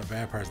some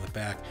vampires in the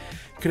back.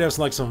 You could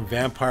have some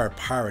vampire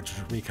pirates, which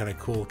would be kind of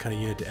cool, kind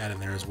of unit to add in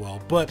there as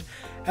well. But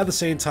at the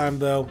same time,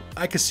 though,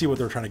 I can see what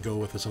they're trying to go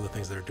with some of the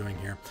things they're doing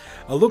here.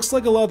 Looks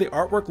like a lot of the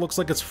artwork looks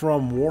like it's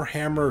from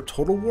Warhammer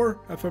Total War,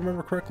 if I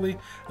remember correctly.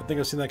 I think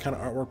I've seen that kind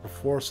of artwork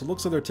before. So it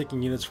looks like they're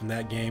taking units from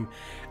that game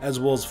as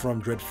well as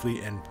from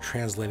Dreadfleet and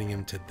translating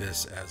them to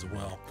this as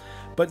well.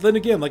 But then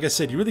again, like I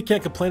said, you really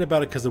can't complain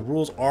about it because the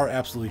rules are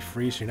absolutely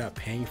free, so you're not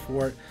paying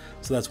for it.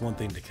 So that's one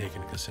thing to take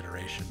into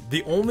consideration.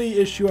 The only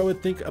issue I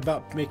would think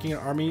about making an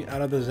army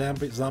out of the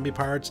zombie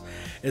pirates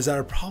is that it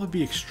would probably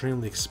be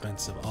extremely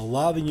expensive. A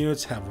lot of the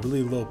units have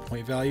really low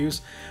point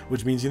values,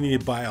 which means you need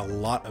to buy a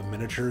lot of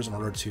miniatures in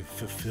order to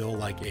fulfill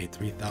like a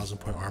 3,000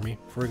 point army,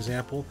 for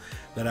example.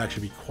 That'd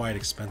actually be quite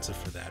expensive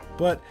for that.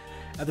 But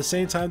at the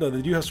same time, though,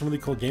 they do have some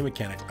really cool game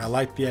mechanics. I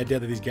like the idea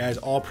that these guys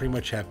all pretty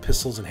much have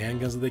pistols and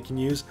handguns that they can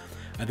use.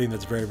 I think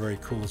that's very, very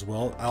cool as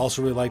well. I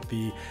also really like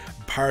the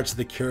Pirates of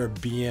the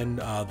Caribbean,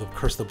 the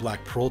Curse of the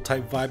Black Pearl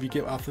type vibe you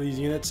get off of these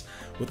units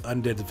with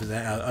undead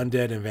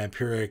and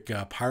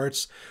vampiric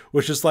pirates,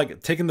 which is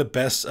like taking the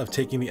best of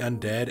taking the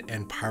undead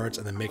and pirates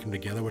and then make them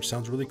together, which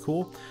sounds really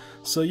cool.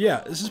 So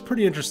yeah, this is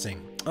pretty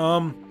interesting.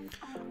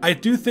 I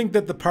do think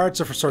that the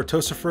Pirates of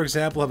Sartosa, for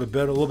example, have a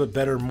little bit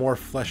better, more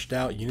fleshed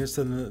out units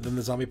than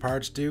the zombie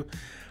pirates do.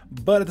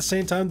 But at the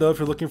same time, though, if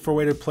you're looking for a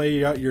way to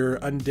play out your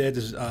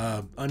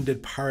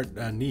undead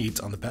pirate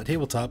needs on the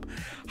tabletop,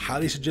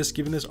 highly suggest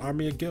giving this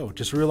army a go.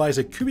 Just realize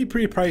it could be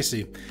pretty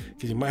pricey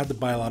because you might have to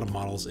buy a lot of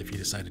models if you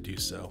decide to do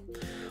so.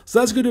 So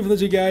that's good for those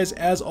of you guys.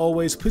 As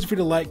always, please feel free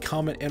to like,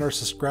 comment, and or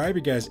subscribe.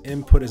 Your guys'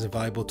 input is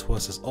invaluable to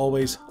us as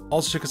always.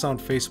 Also check us out on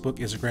Facebook,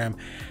 Instagram,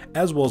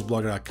 as well as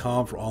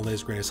blogger.com for all the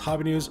latest greatest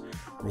hobby news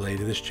related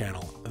to this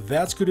channel.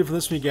 That's good for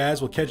this one, you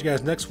guys. We'll catch you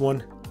guys next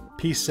one.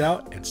 Peace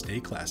out and stay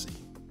classy.